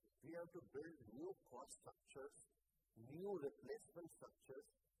 we have to build new cost structures, new replacement structures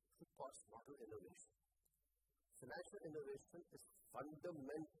to cost model innovation. Financial innovation is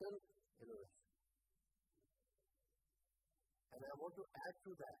fundamental innovation. And I want to add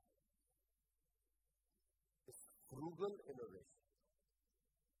to that, it's frugal innovation.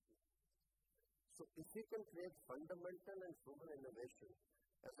 So if we can create fundamental and frugal innovation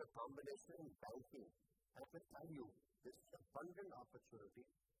as a combination in banking, I can tell you there's abundant opportunity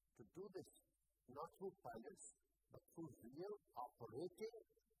to do this, not through pilots, but through real operating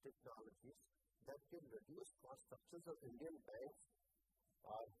technologies that can reduce cost structures of Indian banks,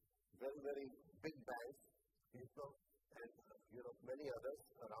 very, very big banks, and many others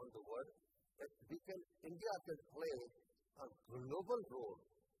around the world. That India can play a global role.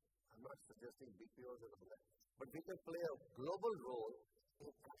 I'm not suggesting BPOs and all that, but we can play a global role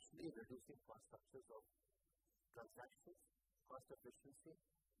in actually reducing cost structures of transactions, cost efficiency,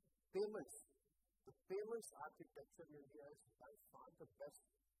 payments. The payments architecture in India is by far the best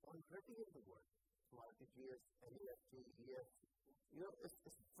already in the world. So RTGS, NEFT, EFT,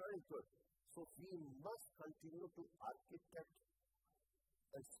 it's very good. So we must continue to architect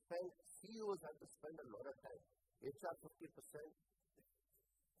and spend, CEOs have to spend a lot of time. HR 50%,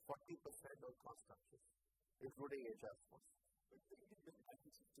 40% on cost structures, including HR costs. But the Indian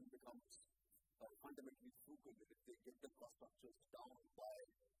banking system becomes fundamentally frugal if they get the cost structures down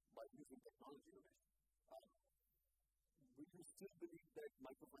by using technology. Will you still believe that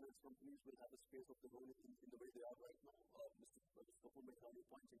microfinance companies will have a space of their own in the way they are right now? Mr. Kapoor made earlier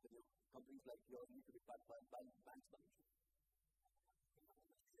pointing that companies like yours need to be backed by banks' balance sheet.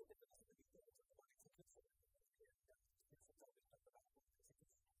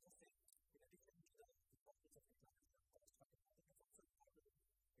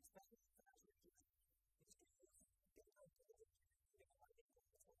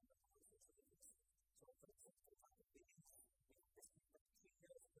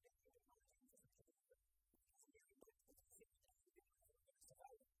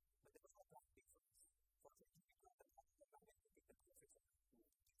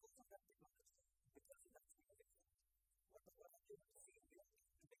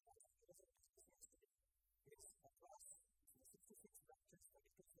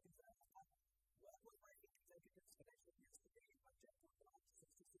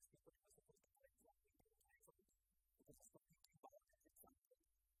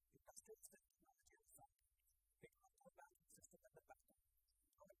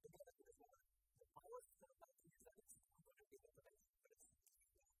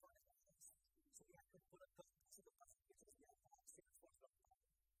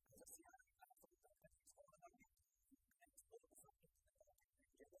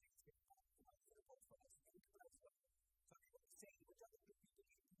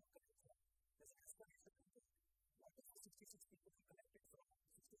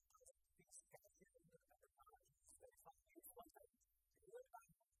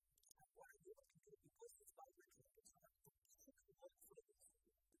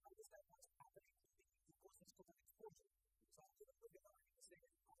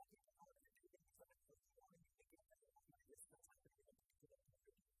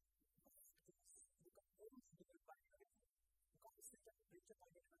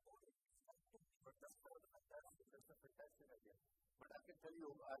 But I can tell you,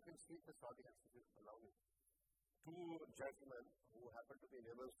 I can speak this audience if you allow me. Two gentlemen who happen to be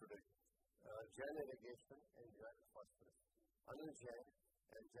neighbors today, Jain Irrigation and Jain Phosphorus, Anil Jain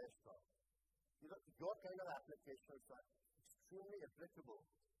and Jay Straw. Your kind of applications are extremely applicable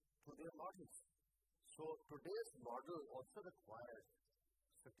to their models. So today's model also requires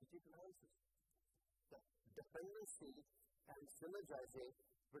strategic analysis, the dependency and synergizing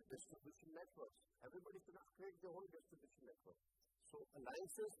with distribution networks. Everybody should not create their own distribution network. So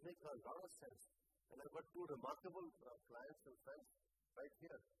alliances make a lot of sense. And I've got two remarkable clients and friends right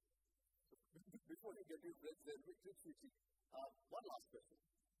here. So before you get your breaks there, Ricci, one last question.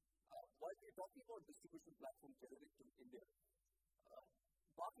 While we're talking about distribution platform generic to India,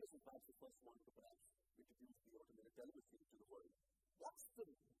 Barclays is perhaps the first one to perhaps introduce the automated telemetry to the world. What's the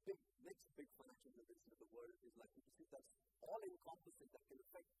next big financial innovation that the world is likely to see that's all-encompassing that can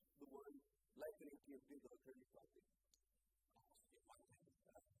affect the world like an ATM did or a credit card did?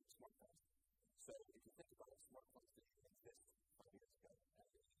 Smartphones. So if you think about it, smartphones didn't exist 5 years ago.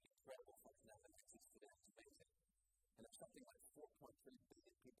 Incredible functionality that exists today is amazing. And there's something like 4.3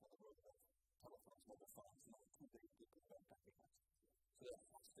 billion people in the world have telephones, mobile phones, and only 2 billion people who have bank accounts. So there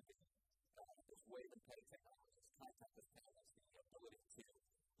has to be this wave and pay technologies, contactless payments, the ability to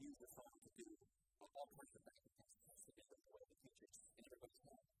use the phone to do all kinds of banking things. It has to be the way the future is in everybody's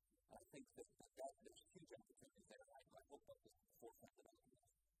home. I think that there's huge opportunities there. I hope that is the forefront of that.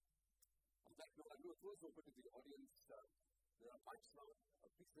 On that note, I'm going to throw this open to the audience. There are mics now.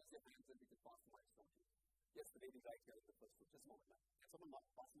 Please raise your hands and we can pass the mics down to you. Yes, the lady right here in the first row. Just a moment now. Can someone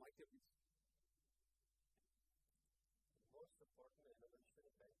pass the mic here, please? The most important innovation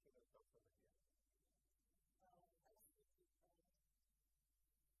in banking will come from India.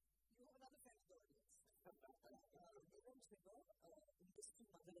 You have another friend in the audience. Moments ago, Industry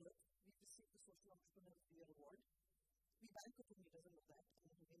Mother Earth, we received the Social Entrepreneur of the Year award. We bank it, he doesn't know that,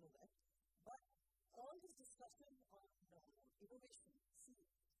 and he may know that. But all this discussion on innovation,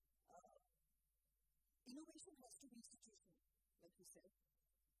 innovation has to be institutional, like you said.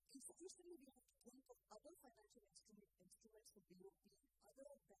 Institutionally, we have to think of other financial instruments for BOP other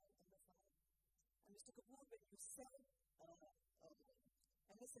than MFI. And Mr. Kapoor, when you said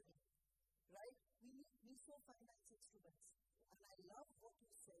MSME, right, we need microfinance instruments. And I love what you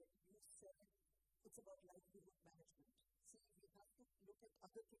said. You said it's about livelihood management. See, we have to look at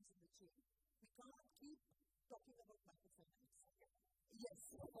other things in the chain. We can't keep talking about microfinance.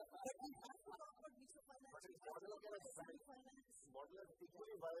 Yes, but we have to talk about microfinance. But it's model of finance. Model is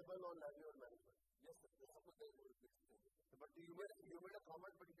equally viable on livelihood management. Yes, sir. But you made a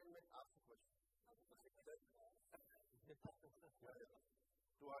comment, but you can ask a question.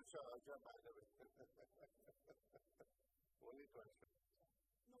 To Harsha, by the way. Only question.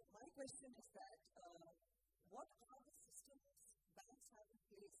 No, my question is that what are the systems banks have in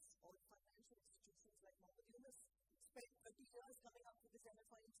place or financial institutions like Mohammed Yunus spent 30 years coming up with this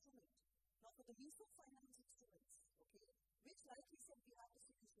MFI instrument? Now, for the microfinance instruments, okay, which, like we said, we have the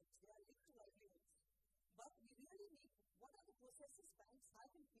solutions, they are linked to livelihoods. But we really need, what are the processes banks have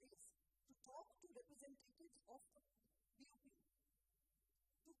in place to talk to representatives of the BOP,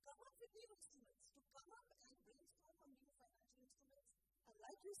 to come up with new instruments, to come up and brainstorm on new financial instruments? And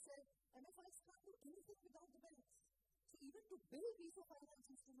like you said, MFIs can't do anything without the banks. So even to build microfinance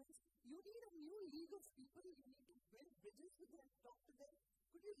instruments, you need a new league of people, you need to build bridges with them, talk to them.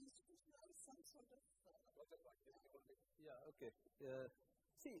 Could you institutionalize some sort of... Yeah, okay.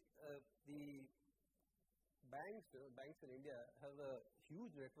 See, the banks in India have a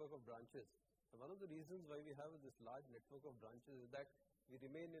huge network of branches. And one of the reasons why we have this large network of branches is that we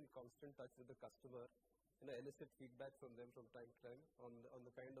remain in constant touch with the customer, elicit feedback from them from time to time on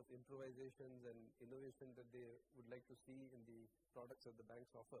the kind of improvisations and innovation that they would like to see in the products that the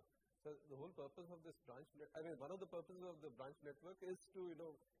banks offer. So the whole purpose of this one of the purposes of the branch network is to,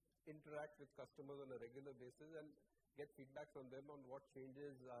 interact with customers on a regular basis and get feedback from them on what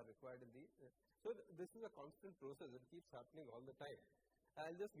changes are required in the... So this is a constant process. It keeps happening all the time.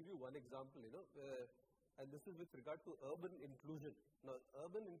 I'll just give you one example, and this is with regard to urban inclusion. Now,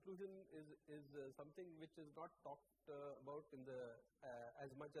 urban inclusion is something which is not talked about in the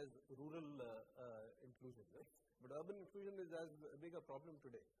as much as rural inclusion. Right? But urban inclusion is as big a problem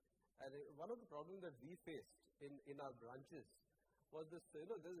today. And one of the problems that we faced in our branches was this, there's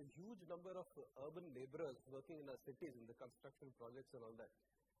a huge number of urban laborers working in our cities in the construction projects and all that.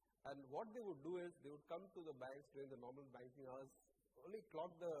 And what they would do is they would come to the banks during the normal banking hours, only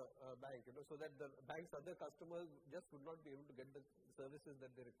clog the bank, so that the bank's other customers just would not be able to get the services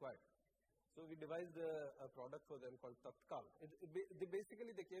that they required. So we devised a product for them called Tatkal.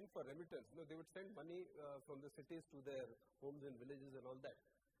 They came for remittance. They would send money from the cities to their homes and villages and all that.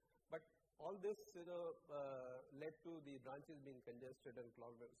 But all this, led to the branches being congested and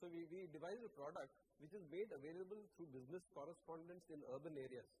clogged. So we devised a product which is made available through business correspondents in urban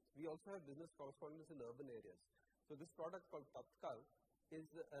areas. We also have business correspondents in urban areas. So this product called Tatkal is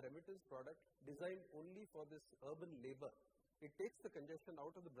a remittance product designed only for this urban labor. It takes the congestion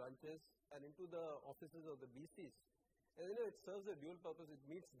out of the branches and into the offices of the BCs. And it serves a dual purpose. It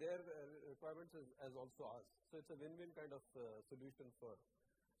meets their requirements as also ours. So it's a win-win kind of solution for.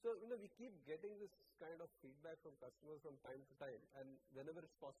 So, we keep getting this kind of feedback from customers from time to time. And whenever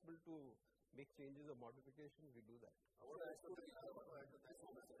it's possible to make changes or modifications, we do that. I want to ask you just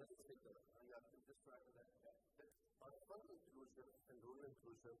to add to that. Urban inclusion and rural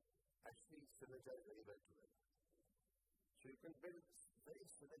inclusion actually synergize very well together. So you can build very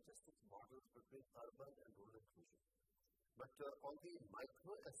synergistic models between urban and rural inclusion. But on the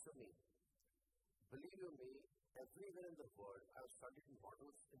micro SME, believe you me, everywhere in the world, I have studied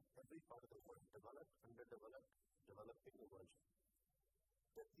models in every part of the world, developed, underdeveloped, developing, emerging.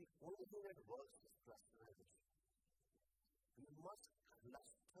 That the only thing that works is clusterization. We must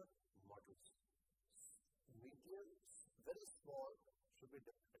cluster models. Medium, very small should be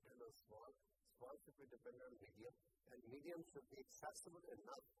dependent on small, small should be dependent on medium, and medium should be accessible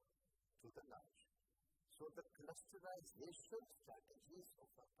enough to the large. So the clusterization strategies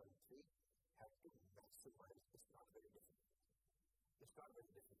of our country have to maximize. It's not very difficult. It's not very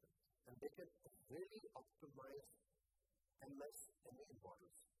difficult. And they can really optimize MSME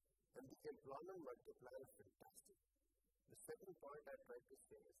models. And the employment multiplier is fantastic. The second point I tried to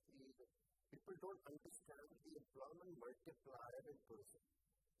say is people don't understand the employment multiplier in tourism.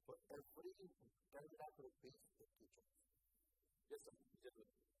 For every 10 lakh rupees, it teaches. Yes, sir.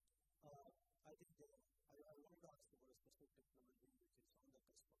 I think I wanted to ask about a specific technology which is on the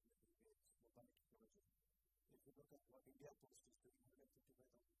cusp of making waves, mobile technology. If you look at what India Post is doing, 155,000 post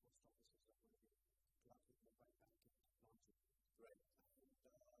offices are going to be plugged with mobile banking technology. Right. And my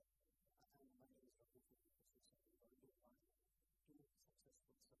name is Ramesh from Infosys, and we've already run 2 successful circles of trading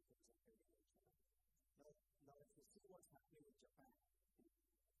in China. Now, if you see what's happening in Japan,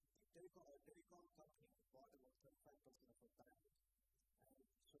 the telecom company bought about 35% of a bank. And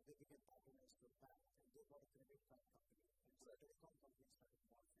so they became partners to a bank, and they bought a credit card company. And so the telecom company started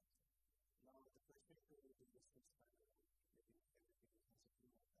morphing. Now, the question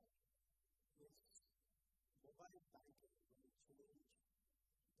in banking, when you change the way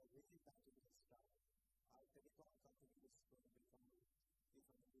banking is done, our telecom company is going to become, if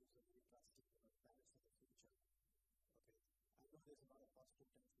I may use a very drastic word, banks of the future. Okay. I know there's a lot of positive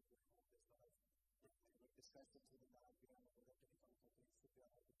tension going on. There's a lot of discussions within the RBI on whether telecom companies should be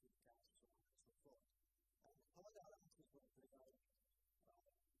allowed to keep cash, so on and so forth. And how the elements is going to play out, that's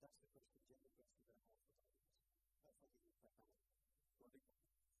the question, general question that I have for the audience,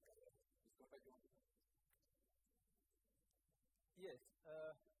 for the panel. Yes.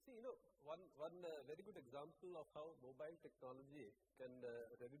 See, one very good example of how mobile technology can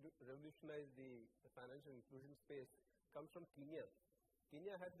revolutionize the financial inclusion space comes from Kenya.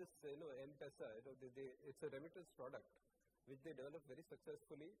 Kenya had this, M-Pesa. It's a remittance product which they developed very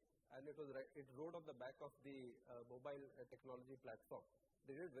successfully, and it rode on the back of the mobile technology platform.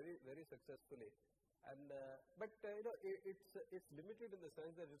 They did very, very successfully. And it's limited in the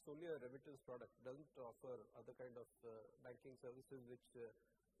sense that it's only a remittance product. It doesn't offer other kind of banking services which a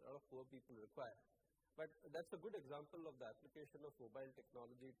lot of poor people require. But that's a good example of the application of mobile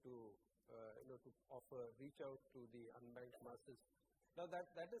technology to reach out to the unbanked masses. Now that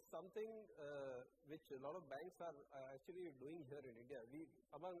is something which a lot of banks are actually doing here in India.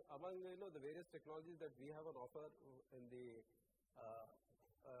 Among the various technologies that we have on offer in the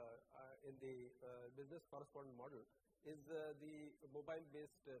business correspondent model is the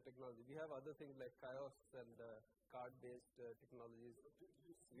mobile-based technology. We have other things like kiosks and card-based technologies.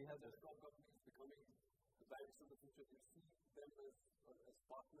 We have this. Companies becoming the banks of the future. You see them as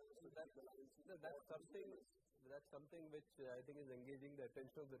partners. So that's something which I think is engaging the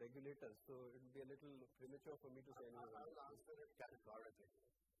attention of the regulators. So it will be a little premature for me to say anything. I will answer it categorically.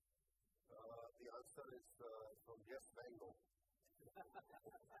 The answer is from yes, mango.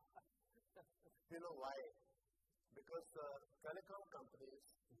 You know why? Because telecom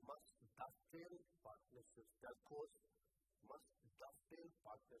companies must dovetail partnerships. Telcos must dovetail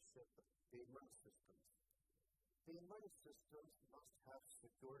partnership with payment systems. Payment systems must have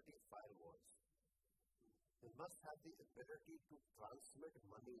security firewalls. They must have the ability to transmit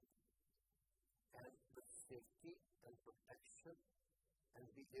money and with safety and protection and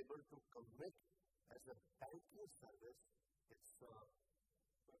be able to commit as a banking service. It's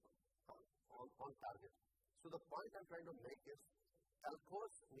on target. So the point I'm trying to make is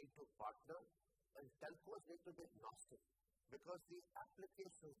telcos need to partner and telcos need to be agnostic because the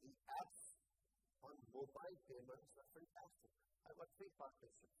applications, the apps on mobile payments are fantastic. I've got 3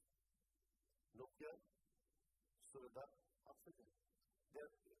 partnerships. Nokia, Surda, Oxygen.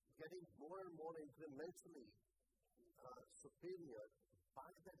 They're getting more and more incrementally superior by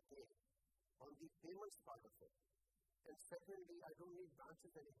the day on the payments part of it. And secondly, I don't need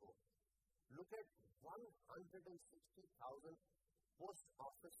branches anymore. Look at 160,000 post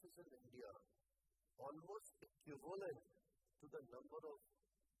offices in India, almost equivalent to the number of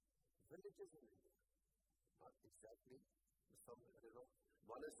villages in India. Not exactly, some, 1:5,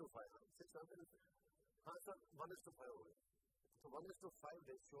 600. 1:5 only. So 1:5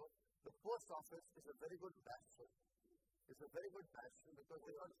 ratio. The post office is a very good bastion. It's a very good bastion because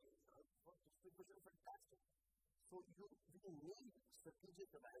they are distribution fantastic. So we need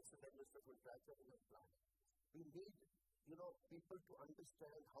strategic alliances like Mr. Contractor in our plan. We need, people to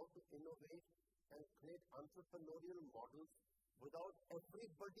understand how to innovate and create entrepreneurial models without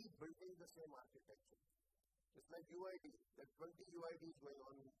everybody building the same architecture. It's like UID. There are 20 UIDs going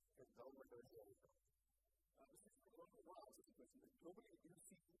on in government or anything. Globally, do you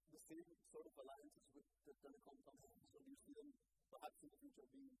see the same sort of alliances with the telecom companies, or do you see them perhaps in the future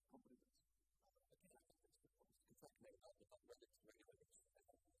being competitors? Again, I think that's the most exact way about regulators.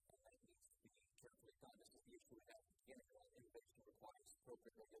 That needs to be carefully done. This is the issue we have. Innovation requires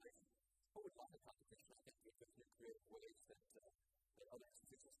appropriate regulation. But with lots of competition, I think we can create ways that other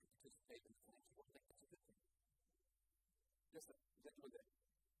institutions can participate in the financial world. I think that's a good thing. Yes, sir. Gentlemen there.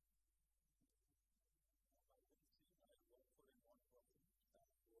 Access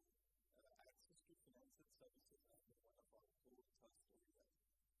to financial services has been one of our core thrust areas.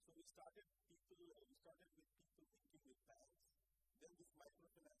 So we started with people thinking with banks. Then this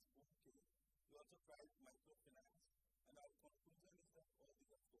microfinance boom came. We also tried microfinance, and our conclusion is that all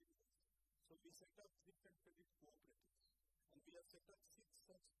these are failures. So we set up different credit cooperatives, and we have set up 6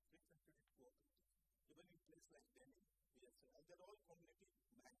 such different credit cooperatives. Even in places like Delhi, we have set up, and they're all community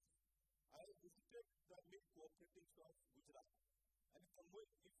banks. I visited the milk cooperatives of Gujarat, and when we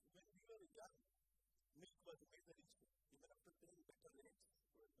were young, milk was a major issue. Even after paying better rates,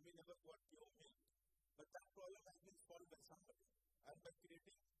 we never got pure milk. But that problem has been solved by somebody, and by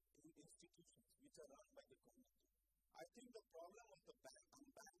creating institutions which are run by the community. I think the problem of the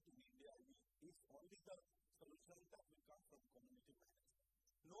unbanked in India is only the solution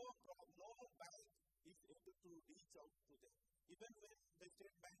reach out to them. Even when the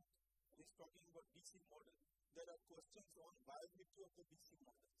State Bank is talking about BC model, there are questions on viability of the BC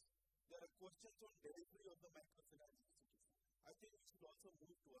models. There are questions on delivery of the microfinance institution. I think we should also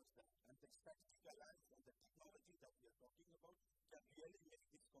move towards that. And the strategic alliance and the technology that we are talking about can really make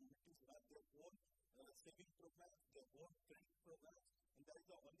these communities run their own saving programs, their own credit programs, and that is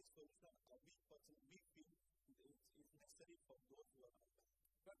the only solution we feel is necessary for those who are unbanked.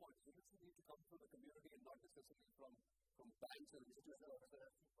 Fair point. Solutions need to come from the community and not necessarily from banks and institutions.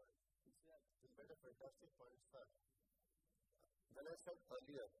 It's been a fantastic point, sir. When I said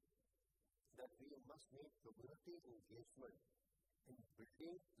earlier that we must make community engagement in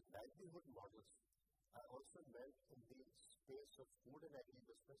building livelihood models, I also meant in the space of food and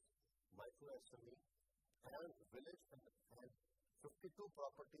agribusiness, micro SME, and village and 52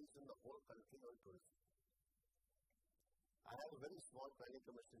 properties in the whole country on tourism. I have a very small planning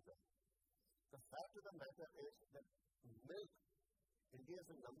commission job. The fact of the matter is that milk, India is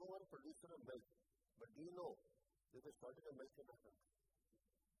the number one producer of milk. But do you know there's a shortage of milk in our country?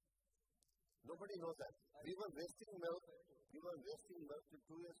 Nobody knows that. We were wasting milk. We were wasting milk till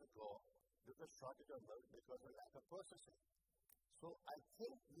 2 years ago. There was a shortage of milk because of lack of processing. So I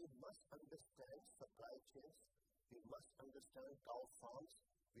think we must understand supply chains. We must understand cow farms.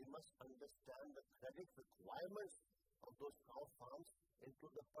 We must understand the credit requirements of those cow farms into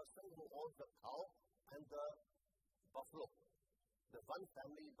the person who owns the cow and the buffalo. The one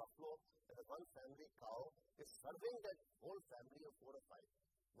family buffalo and the one family cow is serving that whole family of 4 or 5.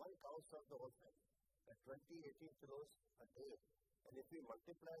 One cow serves the whole family at 20, 18 kilos a day. And if we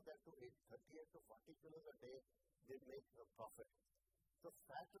multiply that to 38 to 40 kilos a day, they make a profit. The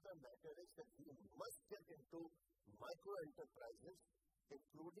fact of the matter is that we must get into micro enterprises,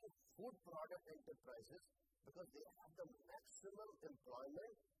 including food product enterprises, because they have the maximum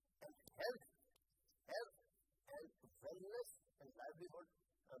employment and health and wellness and livelihood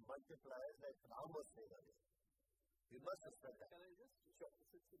multipliers like Ram was saying earlier. We must respect that. Can I just,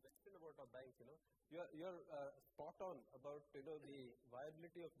 since you mentioned about our bank, you're spot on about, the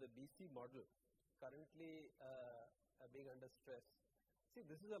viability of the BC model currently being under stress. See,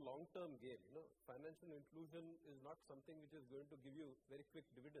 this is a long-term game. Financial inclusion is not something which is going to give you very quick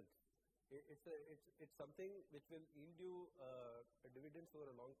dividends. It's something which will yield you dividends over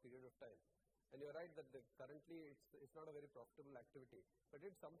a long period of time. And you're right that currently it's not a very profitable activity. But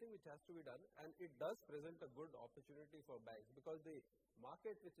it's something which has to be done, and it does present a good opportunity for banks because the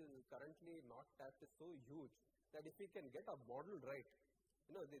market which is currently not tapped is so huge that if we can get a model right,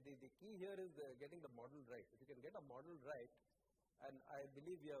 the key here is getting the model right. If you can get a model right, and I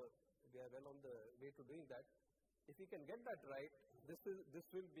believe we are well on the way to doing that. If we can get that right, this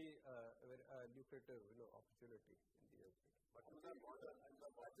will be a very lucrative opportunity in the years. But on that model,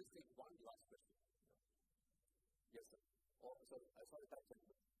 I'll just take one last question. Yes, sir. Oh, sorry. I saw the time.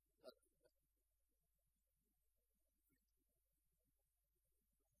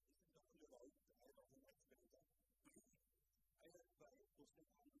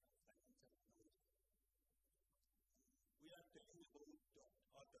 We are telling about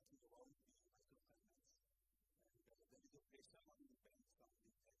or talking about the microfinance, and there is a pressure on the banks from the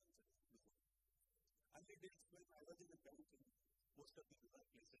financial inclusion. Early days when I was in the bank in most of the rural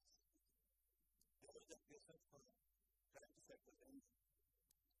places, there was a pressure for private sector lending.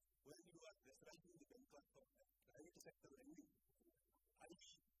 When you are pressurizing the banker for private sector lending, I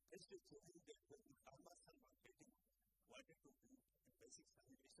just showing that when the farmers are not getting wanted to do a basic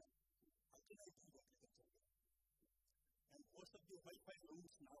sanitation, how can I do agriculture? And most of the Wi-Fi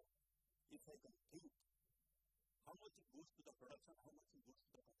loans now, if I can think how much it goes to the production, how much it goes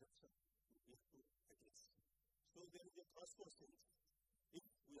to the consumption, we have to address. So there is a cross question. If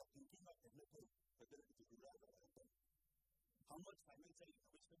we are thinking of developing, whether it is rural or urban, how much financial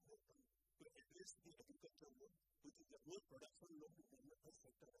innovation will come to address the agricultural loan, which is the more production loan in the local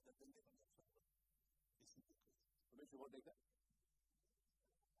sector rather than the consumption loan? This is the question. Ramesh, you want to take that?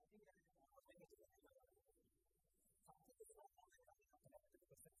 I think that is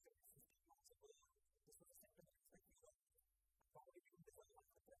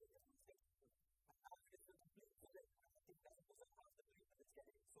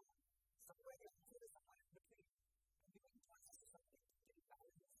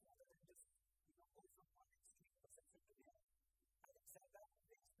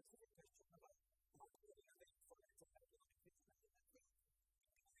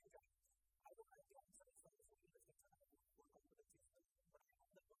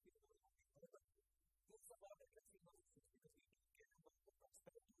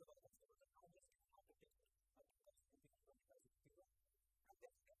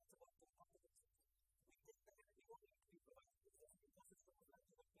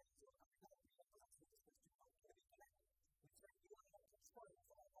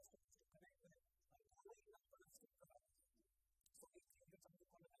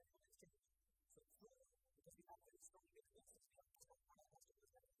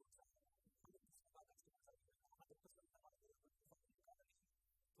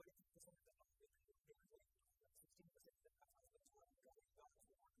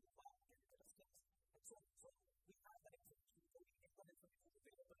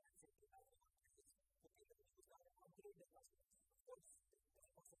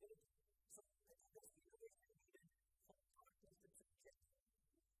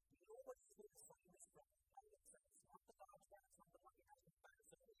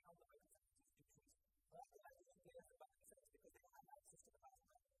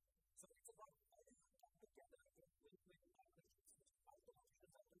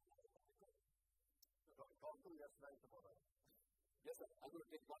talk to Yes Bank tomorrow. Yes, sir. I'm going to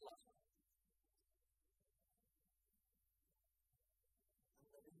take one last one.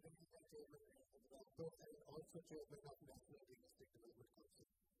 Chairman of the Bank and also chairman of National Individualistic Development Council.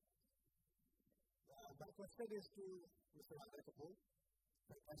 My question is to Mr. Kapoor.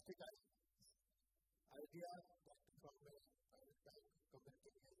 Fantastic idea that from a private bank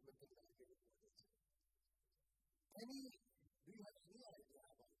commenting management and managing models. Do you have any idea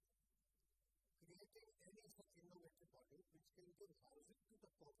about creating any such innovative model which can give housing to the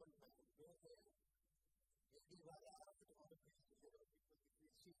common man where maybe one hour to all of these people if we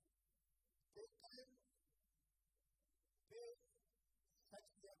see they can pay such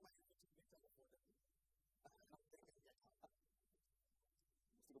EMI which are affordable and they can get help.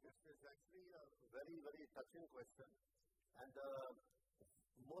 This is actually a very, very touching question and the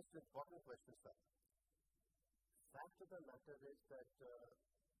most important question, sir. Fact of the matter is that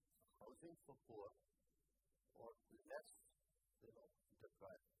housing for poor or less,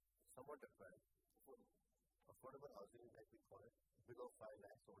 deprived, somewhat deprived, affordable housing, like we call it, below 5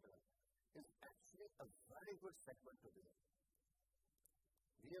 lakhs or whatever, is actually a very good segment to be in.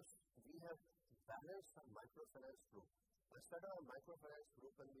 We have balanced our microfinance group. I started our microfinance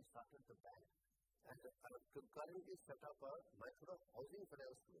group when we started the bank, and concurrently set up a micro housing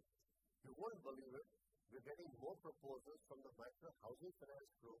finance group. You won't believe it, we're getting more proposals from the micro housing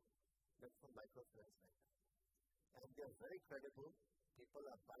finance group than from microfinance bank. And they're very credible. People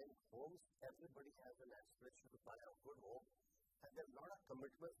are buying homes. Everybody has an aspiration to buy a good home. And there are a lot of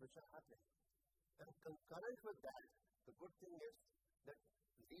commitments which are happening. And concurrent with that, the good thing is that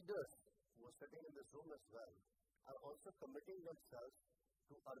leaders who are sitting in this room as well are also committing themselves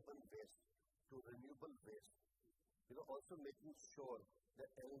to urban waste, to renewable waste. Also making sure that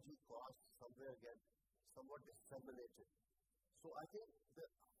energy costs somewhere again somewhat disseminated. So I think the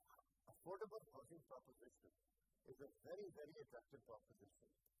affordable housing proposition is a very, very attractive proposition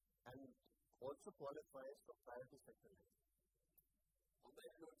and also qualifies for priority sector lending. On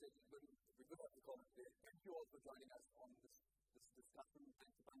that note, gentlemen, we do have to call it today. Thank you all for joining us on this discussion and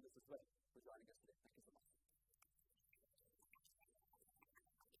to Pandit as well for joining us today. Thank you so much.